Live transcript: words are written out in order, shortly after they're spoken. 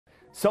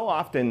So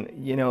often,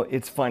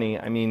 it's funny.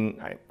 I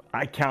mean,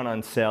 I count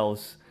on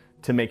sales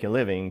to make a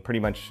living pretty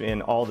much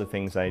in all the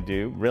things I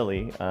do,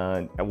 really.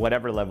 At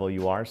whatever level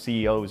you are,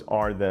 CEOs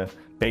are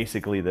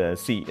basically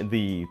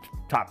the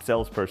top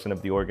salesperson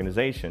of the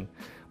organization.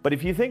 But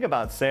if you think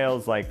about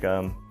sales like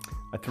a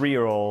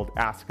 3-year-old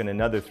asking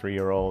another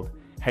 3-year-old,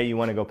 hey, you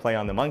want to go play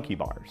on the monkey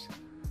bars?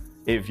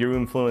 If you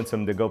influence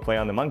them to go play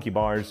on the monkey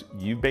bars,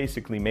 you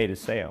basically made a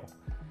sale.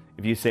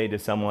 If you say to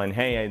someone,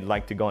 hey, I'd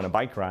like to go on a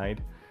bike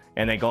ride,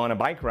 and they go on a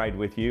bike ride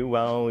with you,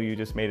 well, you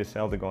just made a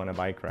sale to go on a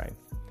bike ride.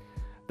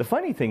 The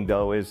funny thing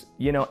though is,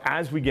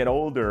 as we get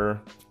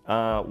older,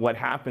 what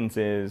happens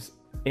is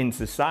in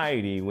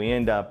society, we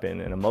end up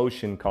in an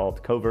emotion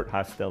called covert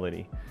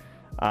hostility.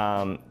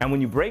 And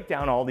when you break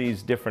down all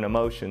these different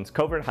emotions,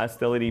 covert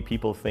hostility,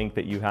 people think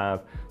that you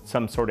have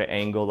some sort of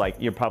angle, like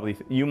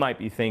you might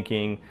be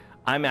thinking,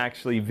 I'm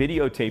actually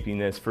videotaping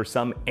this for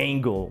some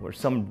angle or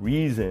some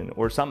reason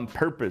or some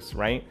purpose,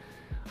 right?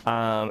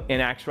 In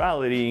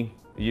actuality,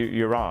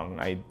 you're wrong.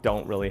 I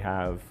don't really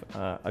have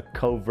a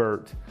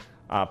covert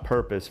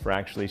purpose for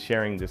actually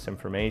sharing this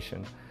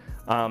information.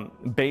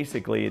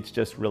 Basically, it's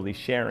just really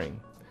sharing.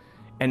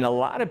 And a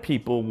lot of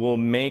people will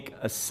make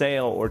a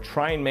sale or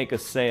try and make a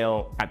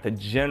sale at the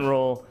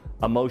general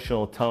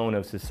emotional tone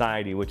of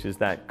society, which is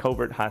that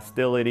covert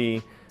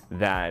hostility,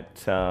 that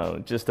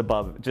just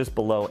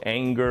below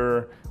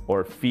anger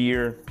or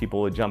fear.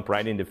 People would jump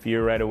right into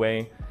fear right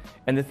away.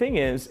 And the thing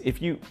is,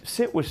 if you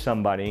sit with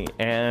somebody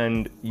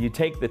and you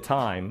take the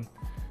time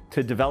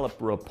to develop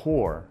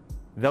rapport,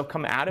 they'll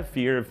come out of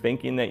fear of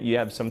thinking that you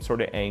have some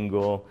sort of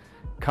angle,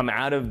 come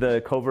out of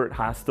the covert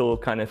hostile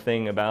kind of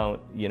thing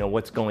about,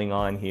 what's going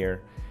on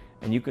here.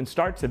 And you can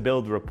start to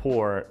build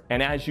rapport.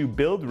 And as you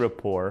build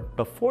rapport,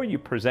 before you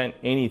present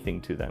anything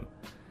to them,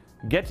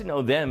 get to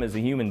know them as a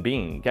human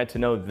being, get to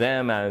know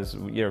them as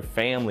your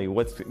family,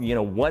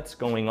 what's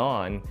going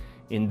on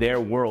in their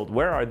world.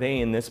 Where are they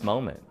in this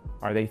moment?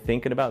 Are they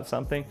thinking about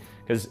something?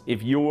 Because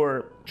if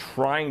you're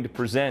trying to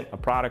present a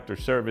product or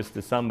service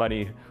to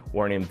somebody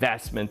or an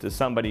investment to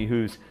somebody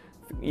who's,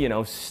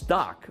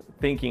 stuck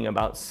thinking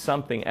about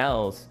something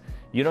else,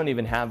 you don't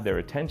even have their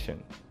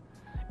attention.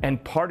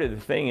 And part of the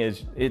thing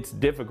is it's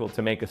difficult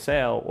to make a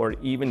sale or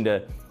even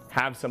to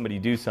have somebody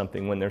do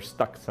something when they're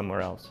stuck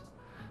somewhere else.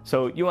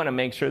 So you want to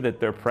make sure that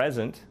they're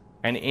present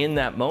and in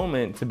that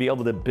moment to be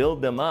able to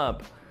build them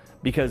up,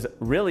 because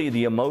really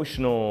the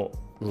emotional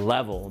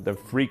level, the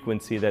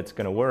frequency that's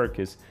going to work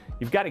is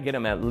you've got to get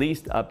them at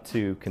least up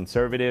to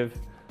conservative,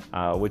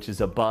 which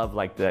is above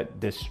like that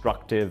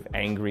destructive,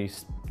 angry,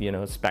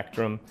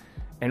 spectrum,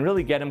 and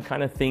really get them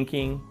kind of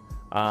thinking,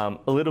 a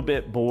little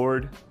bit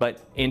bored,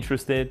 but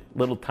interested,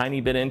 little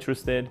tiny bit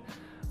interested.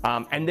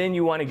 And then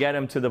you want to get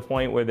them to the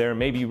point where they're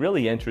maybe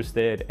really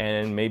interested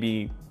and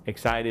maybe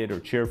excited or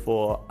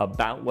cheerful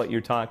about what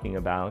you're talking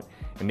about,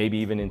 and maybe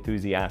even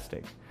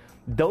enthusiastic.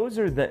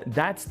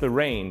 That's the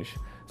range.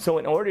 So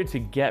in order to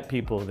get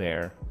people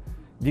there,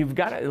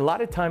 a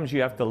lot of times you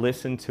have to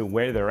listen to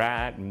where they're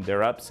at and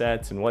their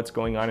upsets and what's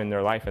going on in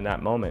their life in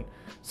that moment,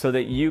 so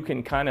that you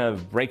can kind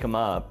of break them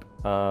up,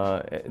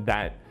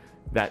 that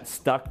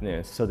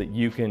stuckness, so that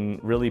you can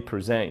really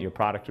present your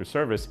product or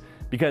service,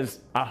 because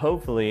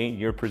hopefully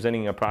you're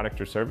presenting a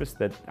product or service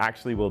that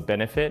actually will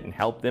benefit and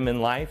help them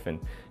in life and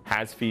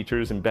has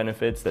features and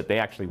benefits that they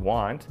actually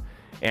want,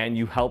 and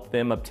you help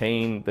them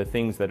obtain the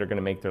things that are going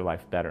to make their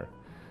life better.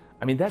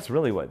 I mean, that's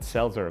really what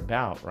sales are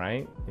about,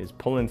 right? Is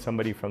pulling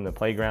somebody from the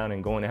playground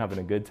and going and having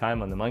a good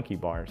time on the monkey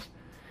bars.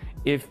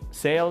 If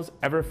sales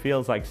ever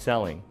feels like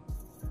selling,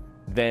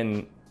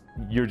 then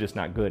you're just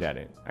not good at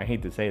it. I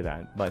hate to say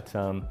that, but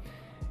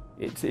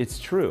it's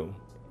true.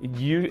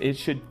 It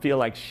should feel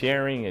like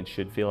sharing, it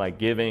should feel like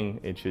giving,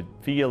 it should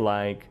feel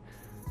like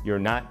you're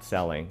not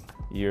selling.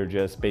 You're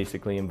just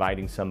basically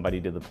inviting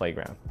somebody to the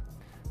playground.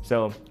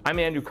 So I'm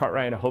Andrew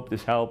Cartwright. I hope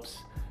this helps.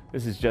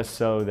 This is just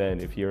so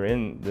that if you're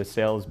in the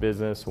sales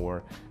business,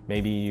 or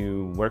maybe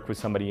you work with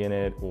somebody in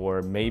it,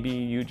 or maybe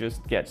you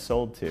just get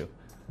sold to,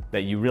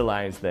 that you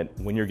realize that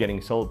when you're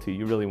getting sold to,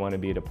 you really want to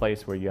be at a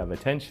place where you have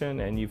attention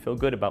and you feel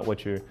good about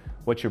what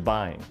you're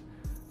buying.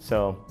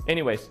 So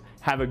anyways,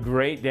 have a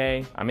great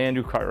day. I'm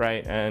Andrew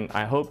Cartwright, and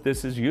I hope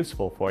this is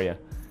useful for you.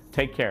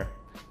 Take care.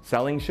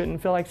 Selling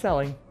shouldn't feel like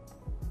selling.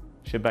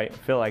 It should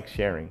feel like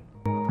sharing.